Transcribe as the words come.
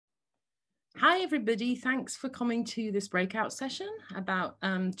Hi, everybody. Thanks for coming to this breakout session about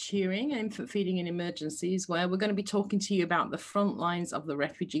cheering and infant feeding in emergencies, where we're going to be talking to you about the front lines of the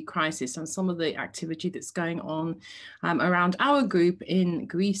refugee crisis and some of the activity that's going on around our group in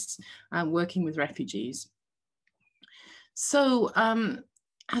Greece, working with refugees. So,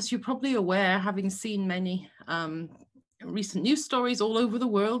 as you're probably aware, having seen many recent news stories all over the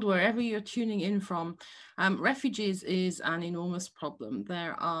world, wherever you're tuning in from, refugees is an enormous problem.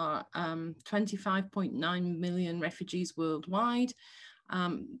 There are 25.9 million refugees worldwide.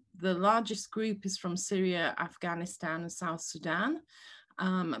 The largest group is from Syria, Afghanistan, and South Sudan.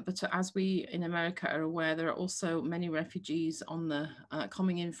 But as we in America are aware, there are also many refugees on the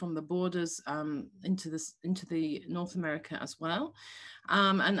coming in from the borders into the North America as well.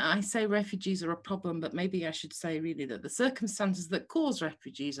 And I say refugees are a problem, but maybe I should say really that the circumstances that cause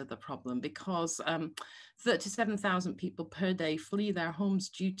refugees are the problem, because 37,000 people per day flee their homes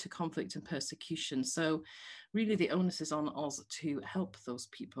due to conflict and persecution. So really the onus is on us to help those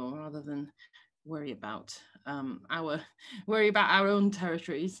people rather than worry about our own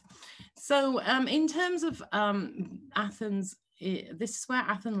territories. So in terms of Athens, this is where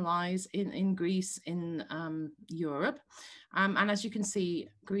Athens lies in Greece, in Europe. And as you can see,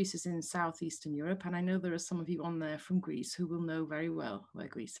 Greece is in southeastern Europe. And I know there are some of you on there from Greece who will know very well where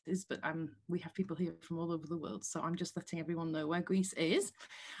Greece is, but we have people here from all over the world. So I'm just letting everyone know where Greece is.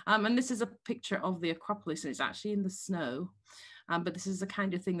 And this is a picture of the Acropolis, and it's actually in the snow. But this is the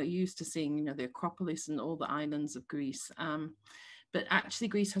kind of thing that you're used to seeing, you know, the Acropolis and all the islands of Greece. But actually,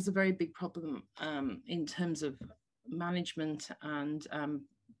 Greece has a very big problem in terms of management and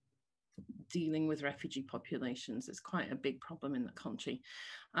dealing with refugee populations. It's quite a big problem in the country.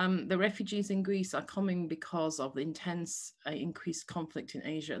 The refugees in Greece are coming because of the intense increased conflict in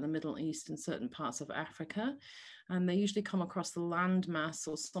Asia and the Middle East and certain parts of Africa. And they usually come across the land mass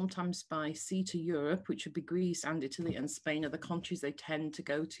or sometimes by sea to Europe, which would be Greece and Italy and Spain are the countries they tend to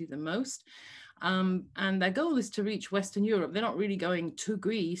go to the most. And their goal is to reach Western Europe. They're not really going to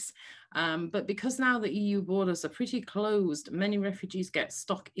Greece, but because now the EU borders are pretty closed, many refugees get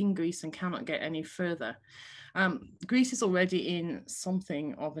stuck in Greece and cannot get any further. Greece is already in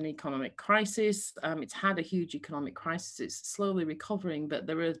something of an economic crisis. It's had a huge economic crisis. It's slowly recovering, but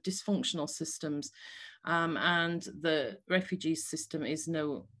there are dysfunctional systems. And the refugee system is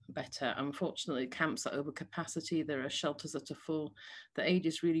no better. Unfortunately, camps are over capacity. There are shelters that are full. The aid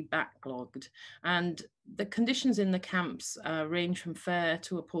is really backlogged. And the conditions in the camps range from fair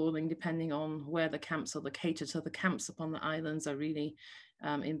to appalling, depending on where the camps are located. So the camps upon the islands are really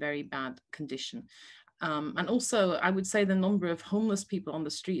in very bad condition. And also, I would say the number of homeless people on the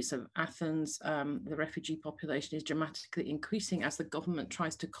streets of Athens, the refugee population is dramatically increasing as the government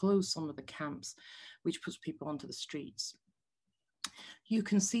tries to close some of the camps, which puts people onto the streets. You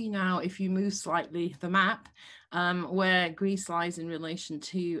can see now, if you move slightly the map, where Greece lies in relation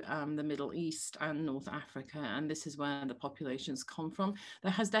to the Middle East and North Africa, and this is where the populations come from.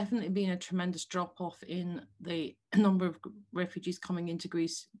 There has definitely been a tremendous drop-off in the number of refugees coming into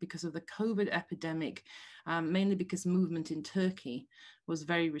Greece because of the COVID epidemic, mainly because movement in Turkey was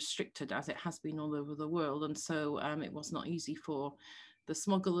very restricted, as it has been all over the world, and so it was not easy for the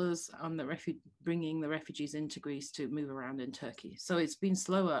smugglers and bringing the refugees into Greece to move around in Turkey. So it's been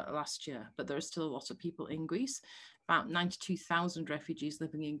slower last year, but there are still a lot of people in Greece, about 92,000 refugees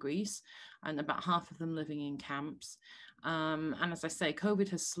living in Greece, and about half of them living in camps. And as I say, COVID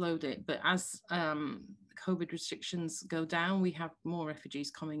has slowed it, but as COVID restrictions go down, we have more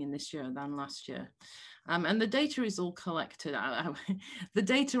refugees coming in this year than last year. And the data is all collected. The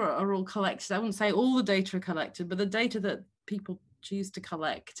data are all collected. I wouldn't say all the data are collected, but the data that people choose to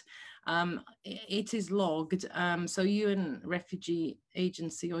collect, it is logged. So UN Refugee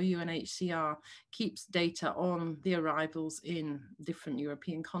Agency or UNHCR keeps data on the arrivals in different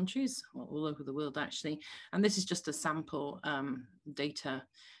European countries, all over the world actually. And this is just a sample data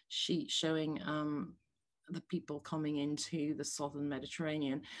sheet showing the people coming into the southern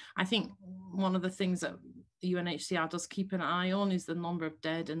Mediterranean. I think one of the things that the UNHCR does keep an eye on is the number of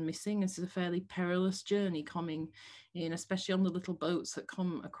dead and missing. This is a fairly perilous journey coming in, especially on the little boats that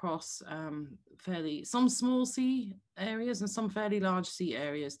come across some small sea areas and some fairly large sea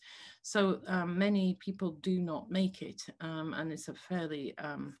areas. So many people do not make it, and it's a fairly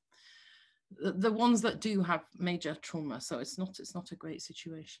the ones that do have major trauma. So it's not a great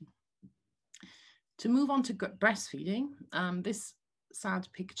situation. To move on to breastfeeding, this sad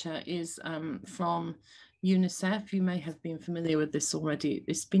picture is from UNICEF. You may have been familiar with this already.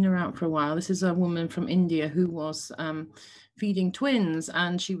 It's been around for a while. This is a woman from India who was feeding twins,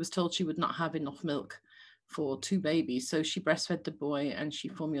 and she was told she would not have enough milk for 2 babies. So she breastfed the boy and she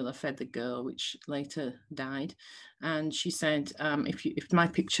formula fed the girl, which later died. And she said, if my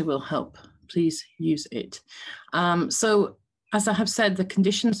picture will help, please use it. So as I have said, the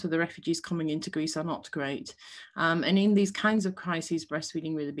conditions for the refugees coming into Greece are not great. And in these kinds of crises,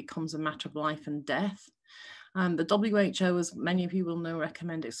 breastfeeding really becomes a matter of life and death. The WHO, as many of you will know,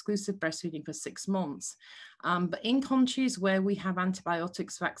 recommend exclusive breastfeeding for 6 months. But in countries where we have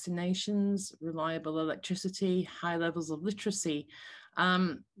antibiotics, vaccinations, reliable electricity, high levels of literacy,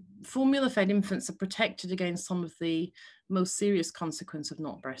 formula-fed infants are protected against some of the most serious consequences of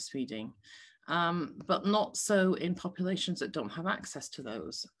not breastfeeding. But not so in populations that don't have access to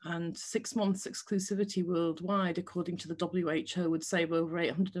those. And 6 months exclusivity worldwide, according to the WHO, would save over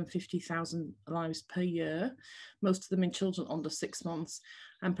 850,000 lives per year, most of them in children under 6 months,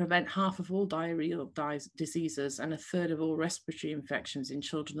 and prevent half of all diarrheal diseases and a third of all respiratory infections in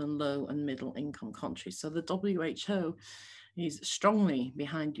children in low and middle income countries. So the WHO is strongly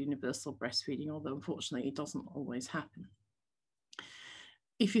behind universal breastfeeding, although unfortunately it doesn't always happen.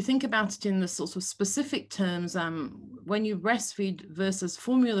 If you think about it in the sort of specific terms, when you breastfeed versus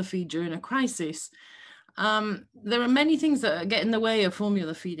formula feed during a crisis, there are many things that get in the way of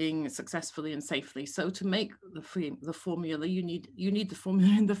formula feeding successfully and safely. So to make the formula, you need the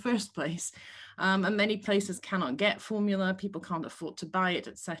formula in the first place. And many places cannot get formula, people can't afford to buy it,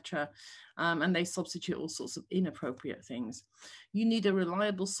 etc. And they substitute all sorts of inappropriate things. You need a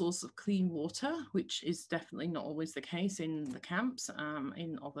reliable source of clean water, which is definitely not always the case in the camps,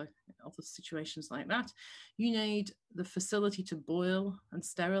 in other situations like that. You need the facility to boil and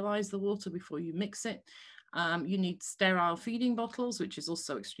sterilize the water before you mix it. You need sterile feeding bottles, which is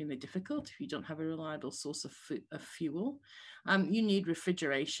also extremely difficult if you don't have a reliable source of fuel. You need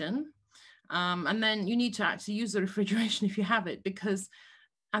refrigeration. And then you need to actually use the refrigeration if you have it, because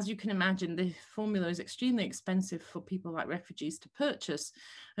as you can imagine, the formula is extremely expensive for people like refugees to purchase.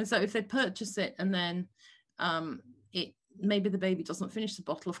 And so if they purchase it and then maybe the baby doesn't finish the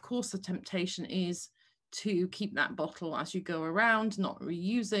bottle, of course, the temptation is to keep that bottle as you go around, not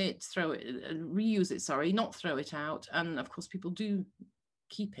reuse it, not throw it out. And of course, people do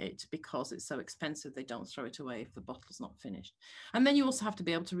keep it because it's so expensive, they don't throw it away if the bottle's not finished. And then you also have to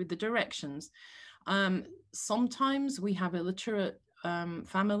be able to read the directions. Sometimes we have illiterate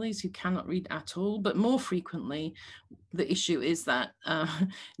families who cannot read at all, but more frequently the issue is that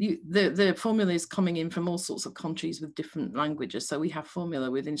the formula is coming in from all sorts of countries with different languages. So we have formula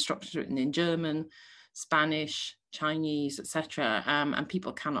with instructions written in German, Spanish, Chinese, etc., and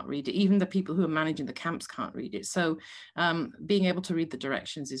people cannot read it. Even the people who are managing the camps can't read it. So being able to read the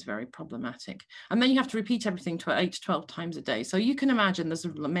directions is very problematic. And then you have to repeat everything 8 to 12 times a day. So you can imagine there's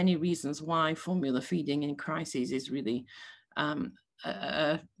many reasons why formula feeding in crises is really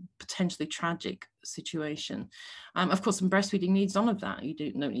a potentially tragic situation. Of course, breastfeeding needs none of that. You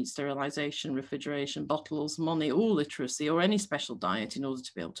don't need sterilization, refrigeration, bottles, money, or literacy, or any special diet in order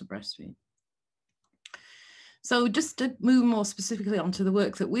to be able to breastfeed. So just to move more specifically onto the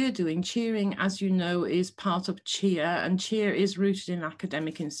work that we're doing, Cheering, as you know, is part of CHEER, and CHEER is rooted in an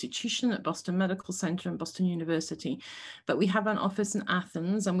academic institution at Boston Medical Center and Boston University. But we have an office in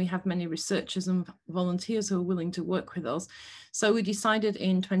Athens, and we have many researchers and volunteers who are willing to work with us. So we decided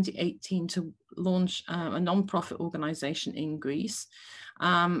in 2018 to launch a non-profit organization in Greece.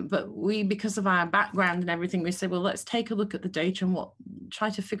 But because of our background and everything, we said, well, let's take a look at the data and try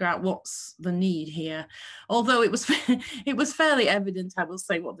to figure out what's the need here. Although it was fairly evident, I will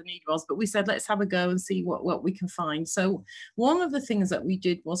say, what the need was, but we said, let's have a go and see what we can find. So one of the things that we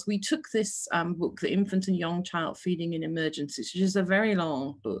did was we took this book, The Infant and Young Child Feeding in Emergencies, which is a very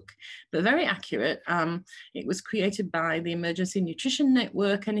long book, but very accurate. It was created by the Emergency Nutrition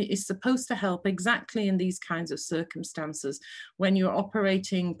Network, and it is supposed to help exactly in these kinds of circumstances when you're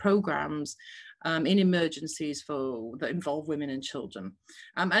operating programs in emergencies that involve women and children.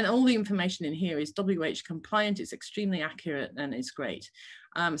 And all the information in here is WH compliant, it's extremely accurate, and it's great.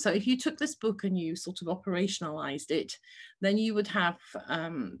 So if you took this book and you sort of operationalized it, then you would have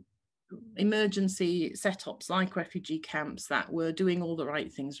emergency setups like refugee camps that were doing all the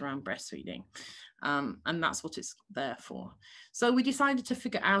right things around breastfeeding. And that's what it's there for. So we decided to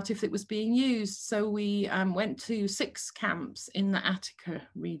figure out if it was being used. So we went to 6 camps in the Attica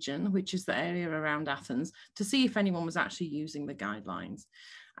region, which is the area around Athens, to see if anyone was actually using the guidelines.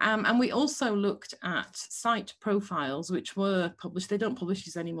 And we also looked at site profiles, which were published. They don't publish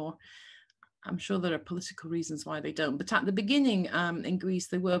these anymore. I'm sure there are political reasons why they don't, but at the beginning in Greece,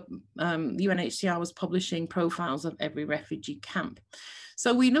 they were, UNHCR was publishing profiles of every refugee camp.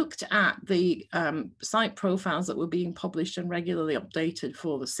 So we looked at the site profiles that were being published and regularly updated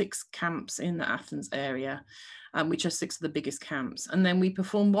for the 6 camps in the Athens area, which are 6 of the biggest camps. And then we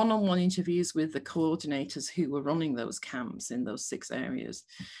performed one-on-one interviews with the coordinators who were running those camps in those 6 areas.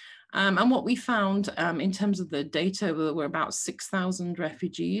 And what we found in terms of the data, there were about 6,000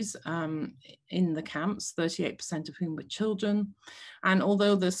 refugees in the camps, 38% of whom were children. And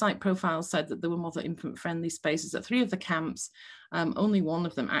although the site profile said that there were mother-infant friendly spaces at 3 of the camps, only 1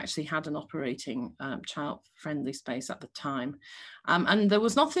 of them actually had an operating child-friendly space at the time. And there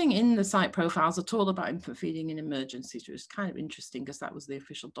was nothing in the site profiles at all about infant feeding in emergencies, which was kind of interesting because that was the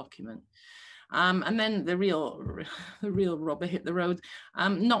official document. And then the real rubber hit the road.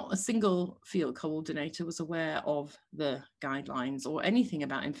 Not a single field coordinator was aware of the guidelines or anything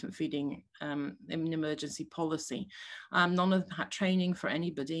about infant feeding in emergency policy. None of them had training for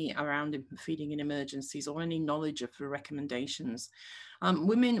anybody around infant feeding in emergencies or any knowledge of the recommendations.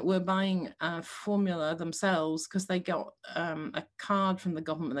 Women were buying formula themselves because they got a card from the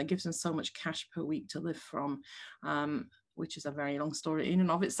government that gives them so much cash per week to live from. Which is a very long story in and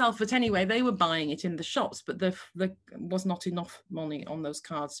of itself. But anyway, they were buying it in the shops, but there was not enough money on those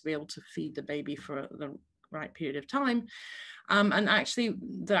cards to be able to feed the baby for the right period of time. And actually,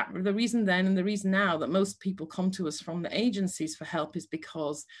 the reason then and the reason now that most people come to us from the agencies for help is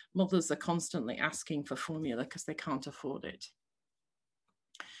because mothers are constantly asking for formula because they can't afford it.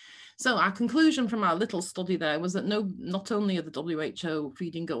 So our conclusion from our little study there was that not only are the WHO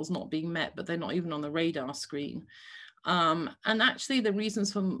feeding goals not being met, but they're not even on the radar screen. And actually the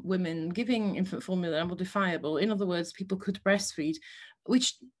reasons for women giving infant formula are modifiable. In other words, people could breastfeed,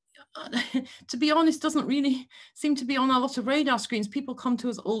 which to be honest, doesn't really seem to be on a lot of radar screens. People come to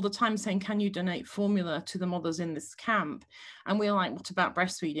us all the time saying, can you donate formula to the mothers in this camp? And we're like, what about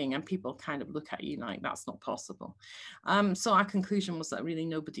breastfeeding? And people kind of look at you like, that's not possible. So our conclusion was that really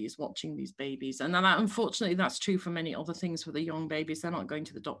nobody is watching these babies. And then unfortunately, that's true for many other things for the young babies. They're not going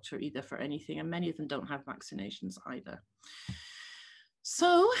to the doctor either for anything. And many of them don't have vaccinations either.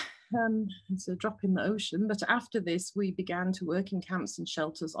 So it's a drop in the ocean, but after this, we began to work in camps and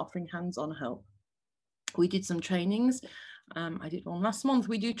shelters offering hands-on help. We did some trainings. I did one last month.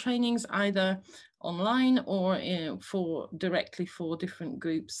 We do trainings either online or directly for different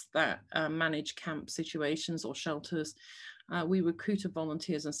groups that manage camp situations or shelters. We recruited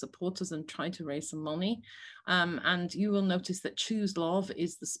volunteers and supporters and try to raise some money. And you will notice that Choose Love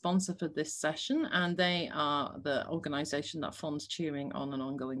is the sponsor for this session, and they are the organization that funds cheering on an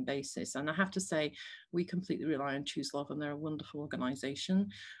ongoing basis. And I have to say, we completely rely on Choose Love, and they're a wonderful organization.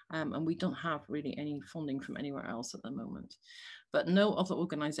 And we don't have really any funding from anywhere else at the moment. But no other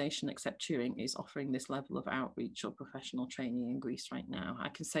organization except Cheering is offering this level of outreach or professional training in Greece right now. I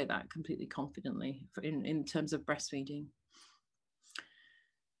can say that completely confidently in terms of breastfeeding.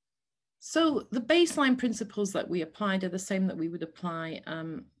 So the baseline principles that we applied are the same that we would apply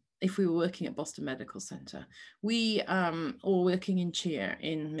if we were working at Boston Medical Center. We or working in CHEER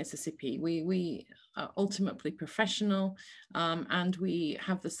in Mississippi. We are ultimately professional and we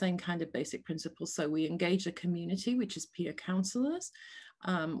have the same kind of basic principles. So we engage the community, which is peer counselors.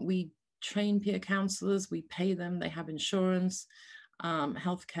 We train peer counselors, we pay them, they have insurance,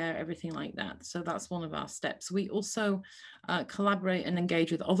 healthcare, everything like that. So that's one of our steps. We also collaborate and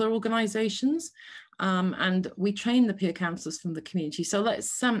engage with other organizations and we train the peer counselors from the community. So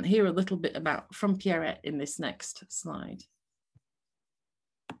let's hear a little bit from Pierrette in this next slide.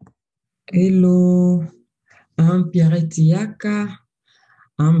 Hello, I'm Pierrette Iyaka.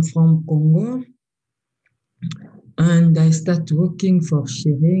 I'm from Congo and I started working for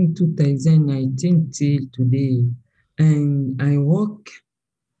Sharing 2019 till today. And I work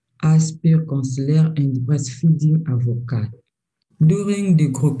as peer counselor and breastfeeding advocate. During the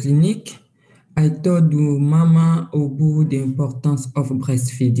group clinic, I told Mama about the importance of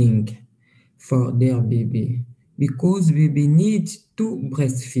breastfeeding for their baby because baby needs to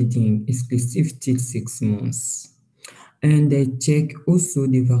breastfeeding exclusive till 6 months. And I check also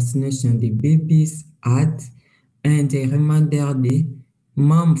the vaccination the babies had and I reminder the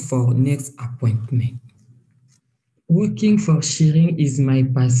mom for next appointment. Working for Sharing is my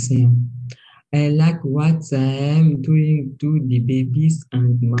passion. I like what I am doing to the babies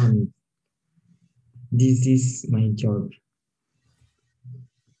and moms. This is my job.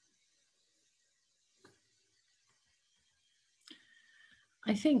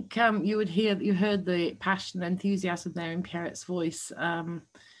 I think you heard the passion and enthusiasm there in Pierrette's voice.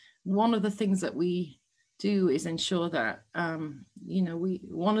 One of the things that we do is ensure that, you know,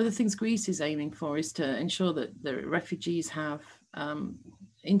 one of the things Greece is aiming for is to ensure that the refugees have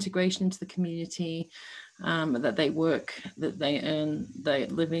integration into the community, that they work, that they earn their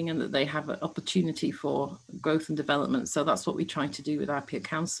living, and that they have an opportunity for growth and development. So that's what we try to do with our peer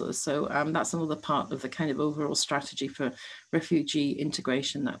counsellors. So that's another part of the kind of overall strategy for refugee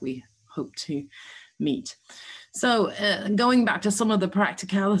integration that we hope to meet. So going back to some of the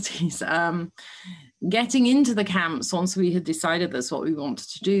practicalities, getting into the camps once we had decided that's what we wanted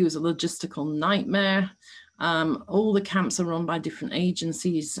to do was a logistical nightmare. All the camps are run by different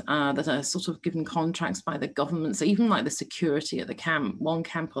agencies that are sort of given contracts by the government. So even like the security at the camp, one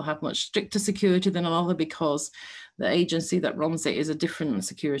camp will have much stricter security than another because the agency that runs it is a different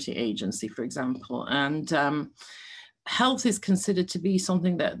security agency, for example. And health is considered to be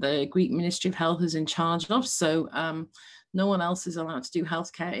something that the Greek Ministry of Health is in charge of. So no one else is allowed to do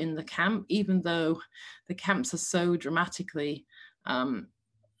healthcare in the camp, even though the camps are so dramatically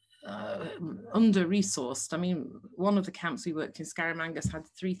under-resourced. I mean, one of the camps we worked in, Skaramangas, had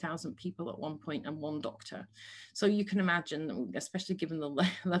 3,000 people at one point and one doctor. So you can imagine, especially given the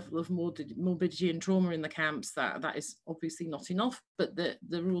level of morbidity and trauma in the camps, that is obviously not enough, but the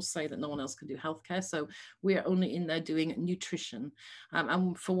rules say that no one else can do healthcare. So we're only in there doing nutrition.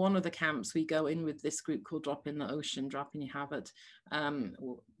 And for one of the camps, we go in with this group called Drop in the Ocean, Drop in Your Habit,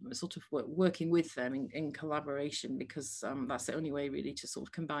 sort of working with them in collaboration, because that's the only way really to sort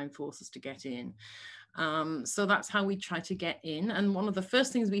of combine forces to get in. So that's how we try to get in. And one of the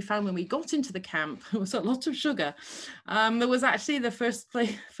first things we found when we got into the camp was a lot of sugar. There was actually the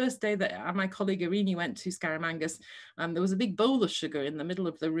first day that my colleague Irini went to Skaramangas, there was a big bowl of sugar in the middle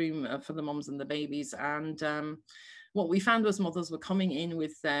of the room for the moms and the babies. And what we found was mothers were coming in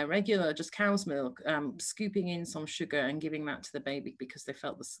with their regular, just cow's milk, scooping in some sugar and giving that to the baby because they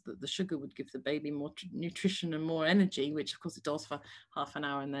felt the sugar would give the baby more nutrition and more energy, which of course it does for half an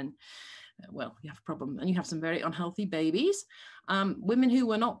hour, and then, well, you have a problem and you have some very unhealthy babies. Women who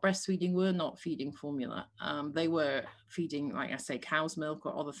were not breastfeeding were not feeding formula. They were feeding, like I say, cow's milk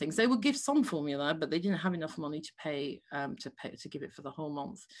or other things. They would give some formula, but they didn't have enough money to pay to give it for the whole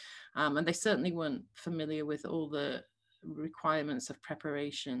month. And they certainly weren't familiar with all the requirements of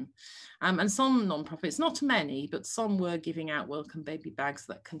preparation. And some non-profits, not many, but some were giving out welcome baby bags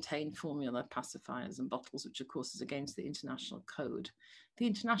that contain formula, pacifiers and bottles, which of course is against the international code. The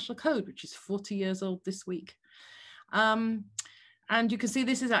international code, which is 40 years old this week. And you can see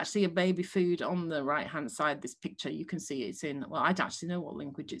this is actually a baby food on the right-hand side, this picture. You can see it's in, well, I don't actually know what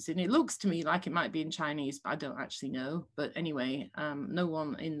language it's in. It looks to me like it might be in Chinese, but I don't actually know. But anyway, no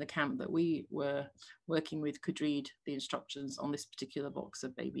one in the camp that we were working with could read the instructions on this particular box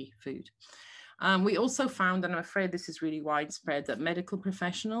of baby food. We also found, and I'm afraid this is really widespread, that medical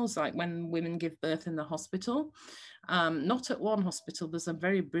professionals, like when women give birth in the hospital, not at one hospital, there's a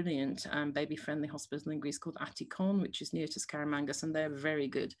very brilliant baby-friendly hospital in Greece called Attikon, which is near to Skaramangas, and they're very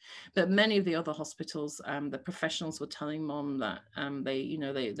good. But many of the other hospitals, the professionals were telling mom that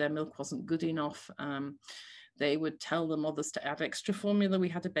their milk wasn't good enough. They would tell the mothers to add extra formula. We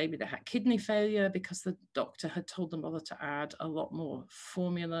had a baby that had kidney failure because the doctor had told the mother to add a lot more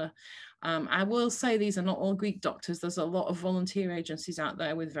formula. I will say these are not all Greek doctors. There's a lot of volunteer agencies out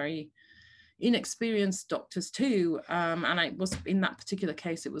there with very inexperienced doctors too. And I was, in that particular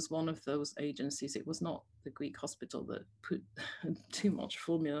case, it was one of those agencies. It was not the Greek hospital that put too much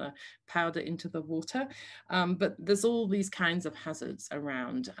formula powder into the water. But there's all these kinds of hazards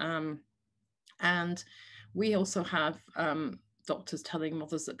around. And we also have doctors telling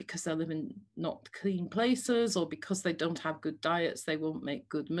mothers that because they live in not clean places or because they don't have good diets, they won't make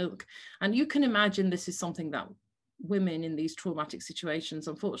good milk. And you can imagine this is something that women in these traumatic situations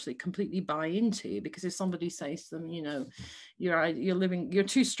unfortunately completely buy into, because if somebody says to them, you know, you're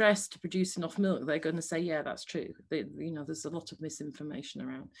too stressed to produce enough milk, they're going to say, yeah, that's true. There's a lot of misinformation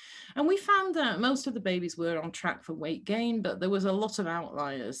around. And we found that most of the babies were on track for weight gain, but there was a lot of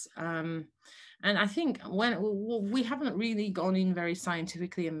outliers. And I think we haven't really gone in very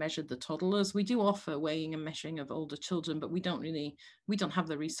scientifically and measured the toddlers. We do offer weighing and measuring of older children, but we don't have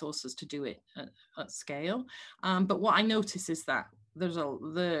the resources to do it at scale. But what I notice is that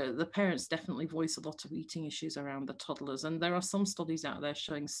the parents definitely voice a lot of eating issues around the toddlers. And there are some studies out there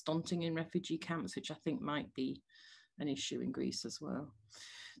showing stunting in refugee camps, which I think might be an issue in Greece as well.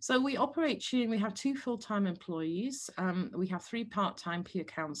 So we operate Tune. We have 2 full-time employees. We have 3 part-time peer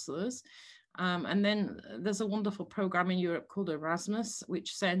counsellors. And then there's a wonderful program in Europe called Erasmus,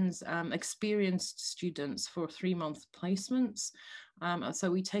 which sends experienced students for 3-month placements.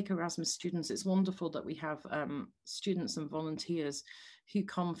 So we take Erasmus students. It's wonderful that we have students and volunteers who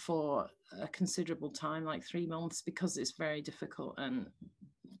come for a considerable time, like 3 months, because it's very difficult and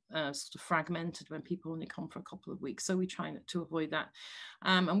sort of fragmented when people only come for a couple of weeks. So we try to avoid that.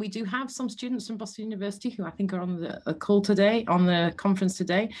 And we do have some students from Boston University who I think are on the call today, on the conference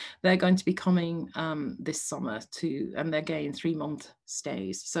today. They're going to be coming this summer and they're getting 3-month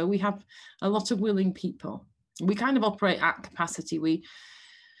stays. So we have a lot of willing people. We kind of operate at capacity.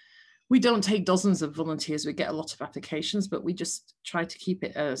 We don't take dozens of volunteers. We get a lot of applications, but we just try to keep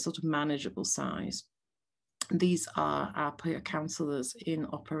it a sort of manageable size. These are our peer counsellors in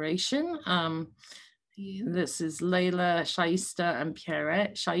operation. This is Leila, Shaista and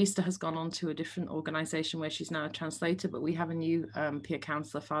Pierrette. Shaista has gone on to a different organisation where she's now a translator, but we have a new peer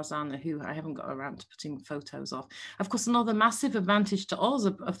counsellor, Farzana, who I haven't got around to putting photos of. Of course, another massive advantage to us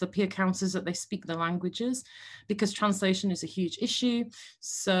of the peer counsellors that they speak the languages, because translation is a huge issue.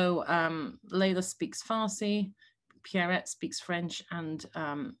 So Leila speaks Farsi, Pierrette speaks French and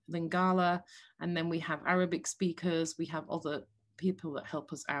Lingala, and then we have Arabic speakers. We have other people that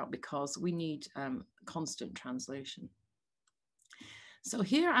help us out because we need constant translation. So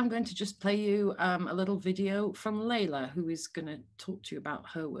here I'm going to just play you a little video from Leila, who is going to talk to you about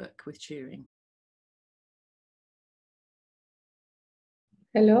her work with cheering.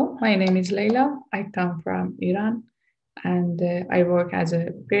 Hello, my name is Leila. I come from Iran, and I work as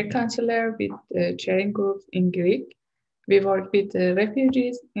a peer counselor with cheering groups in Greek. We work with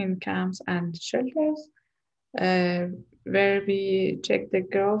refugees in camps and shelters, where we check the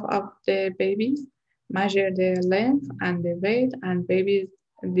growth of the babies, measure the length and the weight and baby's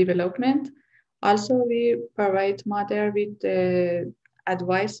development. Also, we provide mother with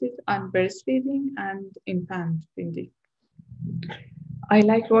advices on breastfeeding and infant feeding. I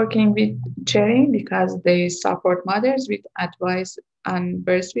like working with cheering because they support mothers with advice on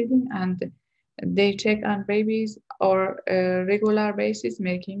breastfeeding, and they check on babies on a regular basis,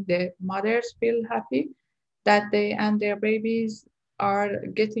 making the mothers feel happy that they and their babies are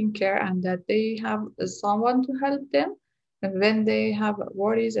getting care and that they have someone to help them when they have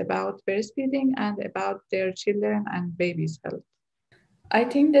worries about breastfeeding and about their children and babies' health. I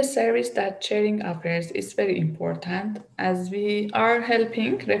think the service that sharing offers is very important as we are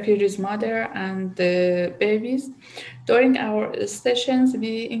helping refugees' mother and the babies. During our sessions,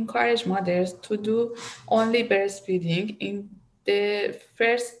 we encourage mothers to do only breastfeeding in the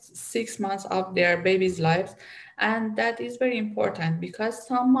first 6 months of their baby's lives. And that is very important because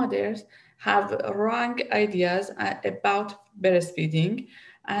some mothers have wrong ideas about breastfeeding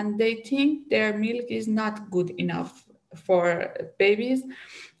and they think their milk is not good enough for babies.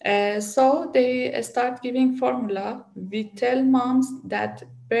 So they start giving formula. We tell moms that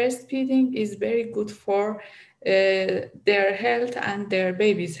breastfeeding is very good for their health and their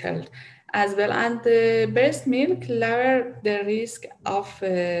baby's health as well. And the breast milk lower the risk of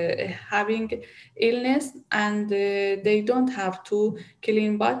having illness, and they don't have to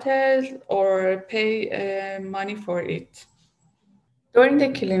clean bottles or pay money for it. During the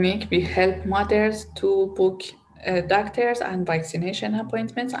clinic, we help mothers to book doctors and vaccination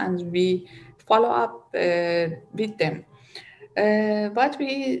appointments, and we follow up with them. What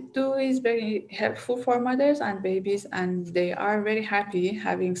we do is very helpful for mothers and babies, and they are very happy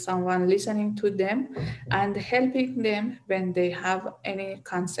having someone listening to them and helping them when they have any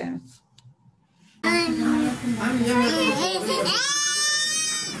concerns.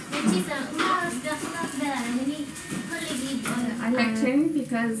 I like training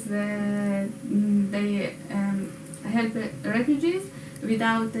because they help refugees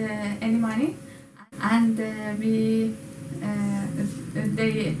without any money, and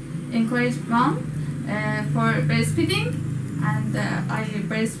they encourage mom for breastfeeding, and I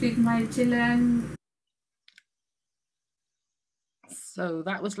breastfeed my children. So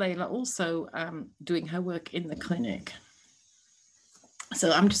that was Leila also doing her work in the clinic.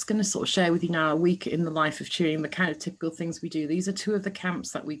 So I'm just going to sort of share with you now a week in the life of cheering, the kind of typical things we do. These are two of the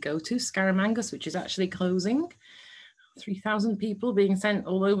camps that we go to. Scaramangas, which is actually closing, 3,000 people being sent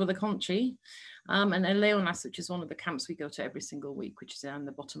all over the country. And Leonas, which is one of the camps we go to every single week, which is down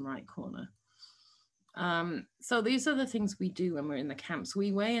the bottom right corner. So these are the things we do when we're in the camps.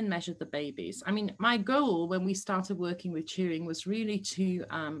 We weigh and measure the babies. I mean, my goal when we started working with cheering was really to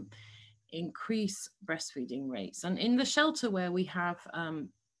increase breastfeeding rates. And in the shelter where we have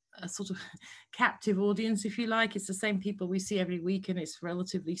a sort of captive audience, if you like, it's the same people we see every week and it's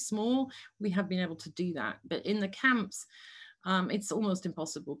relatively small, we have been able to do that. But in the camps, It's almost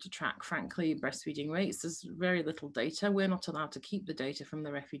impossible to track, frankly, breastfeeding rates. There's very little data. We're not allowed to keep the data from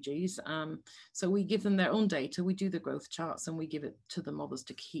the refugees. So we give them their own data. We do the growth charts and we give it to the mothers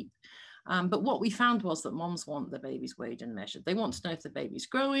to keep. But what we found was that moms want the babies weighed and measured. They want to know if the baby's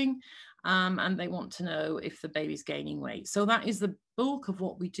growing, and they want to know if the baby's gaining weight. So that is the bulk of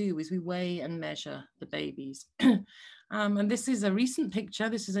what we do, is we weigh and measure the babies. And this is a recent picture.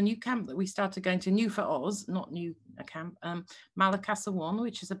 This is a new camp that we started going to, new for Oz, not new a camp, Malakasa 1,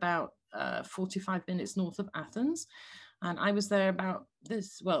 which is about 45 minutes north of Athens. And I was there about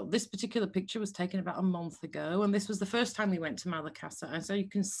this, well, this particular picture was taken about a month ago. And this was the first time we went to Malakasa. And so you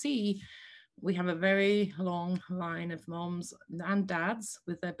can see we have a very long line of moms and dads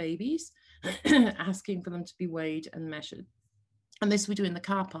with their babies asking for them to be weighed and measured. And this we do in the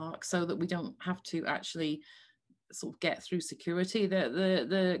car park so that we don't have to actually sort of get through security.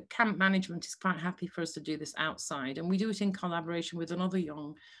 The camp management is quite happy for us to do this outside, and we do it in collaboration with another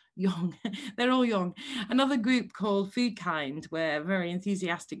young they're all young, another group called Food Kind, where very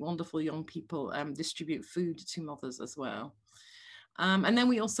enthusiastic, wonderful young people distribute food to mothers as well. And then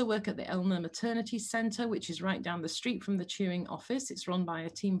we also work at the Elna Maternity Centre, which is right down the street from the Turing office. It's run by a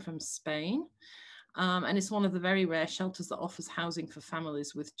team from Spain. And it's one of the very rare shelters that offers housing for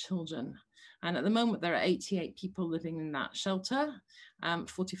families with children. And at the moment, there are 88 people living in that shelter,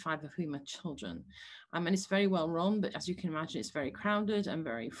 45 of whom are children. And it's very well run, but as you can imagine, it's very crowded and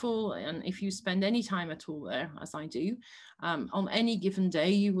very full. And if you spend any time at all there, as I do, on any given day,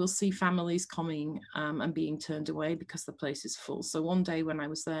 you will see families coming and being turned away because the place is full. So one day when I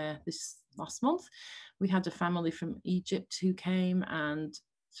was there this last month, we had a family from Egypt who came, and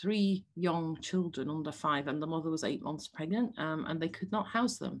 3 young children under 5, and the mother was 8 months pregnant, and they could not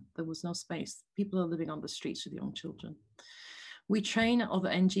house them. There was no space. People are living on the streets with young children. We train other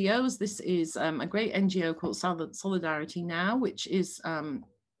NGOs. This is a great NGO called Solidarity Now, which is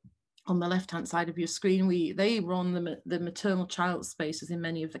on the left-hand side of your screen. They run the maternal child spaces in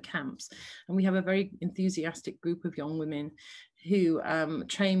many of the camps, and we have a very enthusiastic group of young women who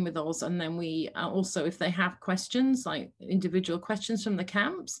train with us. And then we also, if they have questions, like individual questions from the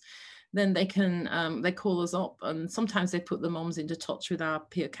camps, then they can, they call us up, and sometimes they put the moms into touch with our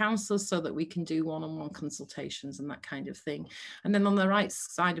peer counsellors so that we can do one-on-one consultations and that kind of thing. And then on the right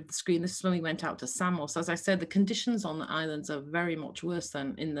side of the screen, this is when we went out to Samos. As I said, the conditions on the islands are very much worse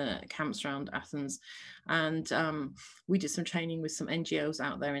than in the camps around Athens. And we did some training with some NGOs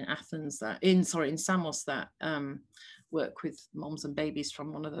out there in Athens, in Samos, that work with moms and babies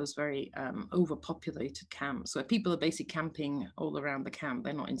from one of those very overpopulated camps where people are basically camping all around the camp.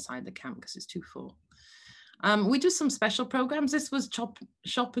 They're not inside the camp because it's too full. We do some special programs. This was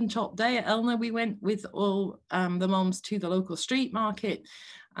Shop and Chop Day at Elna. We went with all the moms to the local street market,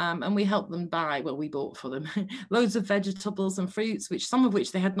 and we helped them buy, well, we bought for them loads of vegetables and fruits, some of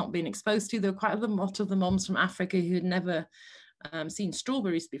which they had not been exposed to. There were quite a lot of the moms from Africa who had never seen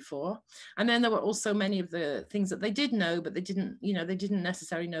strawberries before. And then there were also many of the things that they did know, but they didn't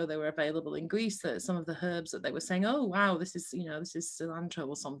necessarily know they were available in Greece. That some of the herbs that they were saying, oh wow, this is cilantro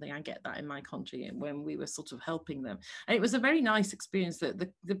or something. I get that in my country, when we were sort of helping them. And it was a very nice experience. That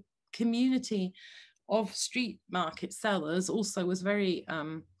the community of street market sellers also was very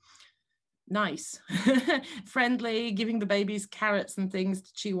nice, friendly, giving the babies carrots and things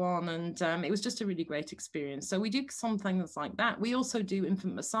to chew on, and it was just a really great experience. So we do something that's like that. We also do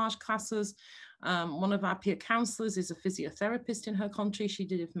infant massage classes. One of our peer counsellors is a physiotherapist in her country. She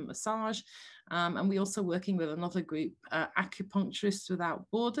did infant massage, and we're also working with another group, Acupuncturists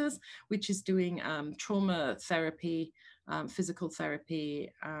Without Borders, which is doing trauma therapy, physical therapy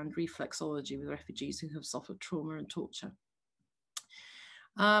and reflexology with refugees who have suffered trauma and torture.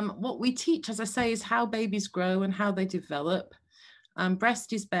 What we teach, as I say, is how babies grow and how they develop.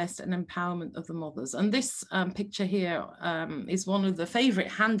 Breast is best, and empowerment of the mothers. And this picture here is one of the favorite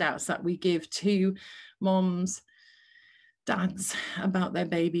handouts that we give to moms, dads about their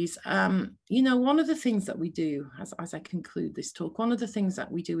babies. You know, one of the things that we do, as I conclude this talk, one of the things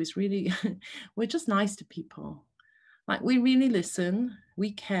that we do is really, we're just nice to people. Like, we really listen,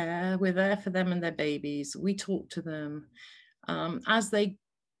 we care, we're there for them and their babies, we talk to them. As they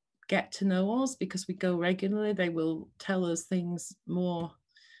get to know us, because we go regularly, they will tell us things, more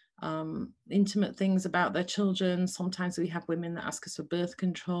intimate things about their children. Sometimes we have women that ask us for birth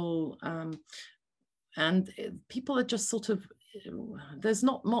control, and people are just sort of there's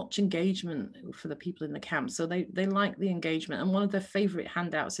not much engagement for the people in the camp, so they like the engagement. And one of their favorite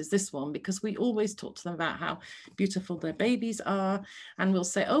handouts is this one, because we always talk to them about how beautiful their babies are, and we'll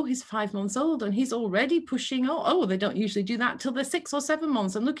say, oh, he's 5 months old and he's already pushing. Oh, they don't usually do that till they're 6 or 7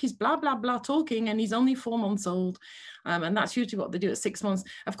 months, and look, he's blah blah blah talking and he's only 4 months old. And that's usually what they do at 6 months.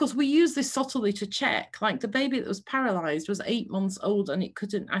 Of course, we use this subtly to check. Like the baby that was paralyzed was 8 months old, and it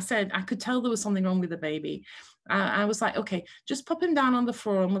couldn't. I said I could tell there was something wrong with the baby. I was like, okay, just pop him down on the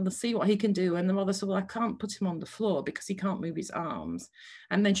floor and we'll see what he can do. And the mother said, well, I can't put him on the floor because he can't move his arms.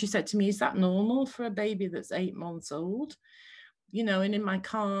 And then she said to me, is that normal for a baby that's 8 months old? You know, and in my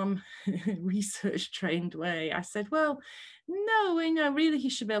calm, research trained way, I said, well, no, really, he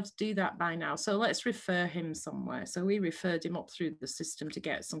should be able to do that by now. So let's refer him somewhere. So we referred him up through the system to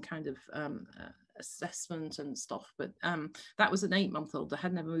get some kind of assessment and stuff. But that was an 8-month-old that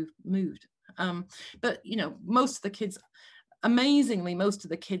had never moved. But, you know, most of the kids, amazingly, most of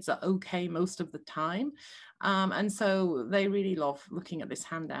the kids are okay most of the time. And so they really love looking at this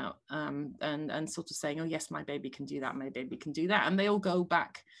handout and sort of saying, oh, yes, my baby can do that. My baby can do that. And they all go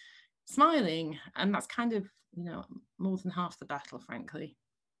back smiling. And that's kind of, you know, more than half the battle, frankly.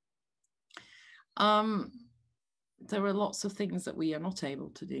 There are lots of things that we are not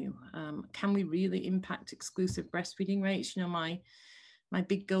able to do. Can we really impact exclusive breastfeeding rates? You know, my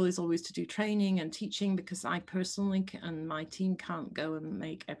big goal is always to do training and teaching, because I personally and my team can't go and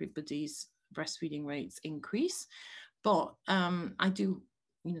make everybody's breastfeeding rates increase. But I do,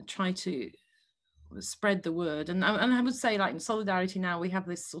 you know, try to spread the word. And I would say, like in Solidarity now, we have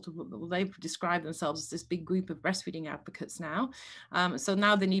this sort of, they've described themselves as this big group of breastfeeding advocates now. So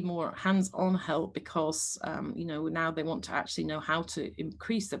now they need more hands-on help, because, you know, now they want to actually know how to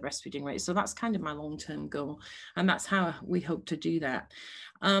increase the breastfeeding rate. So that's kind of my long-term goal. And that's how we hope to do that.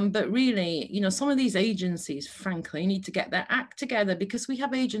 But really, you know, some of these agencies, frankly, need to get their act together, because we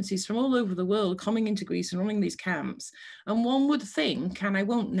have agencies from all over the world coming into Greece and running these camps. And one would think, and I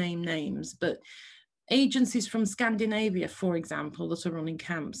won't name names, but agencies from Scandinavia, for example, that are running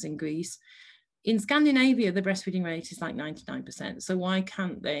camps in Greece. In Scandinavia, the breastfeeding rate is like 99%. So why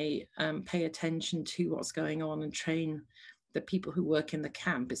can't they pay attention to what's going on and train the people who work in the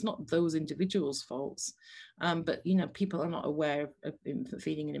camp? It's not those individuals' faults, but, you know, people are not aware of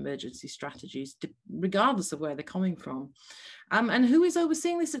feeding and emergency strategies, regardless of where they're coming from. And who is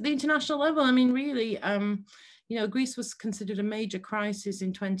overseeing this at the international level? I mean, really, you know, Greece was considered a major crisis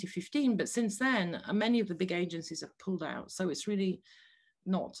in 2015, but since then, many of the big agencies have pulled out. So it's really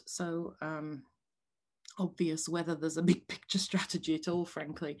not so obvious whether there's a big picture strategy at all,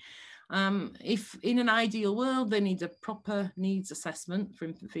 frankly. If in an ideal world, they need a proper needs assessment for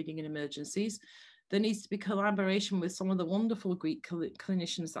infant feeding in emergencies. There needs to be collaboration with some of the wonderful Greek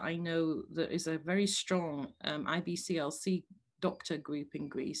clinicians that I know. There is a very strong IBCLC doctor group in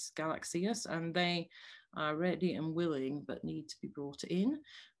Greece, Galaxias, and they are ready and willing, but need to be brought in.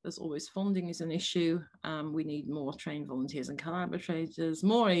 There's always funding is an issue. We need more trained volunteers and collaborators,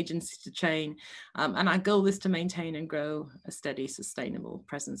 more agencies to train. And our goal is to maintain and grow a steady, sustainable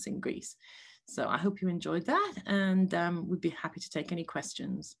presence in Greece. So I hope you enjoyed that, and we'd be happy to take any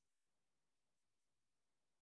questions.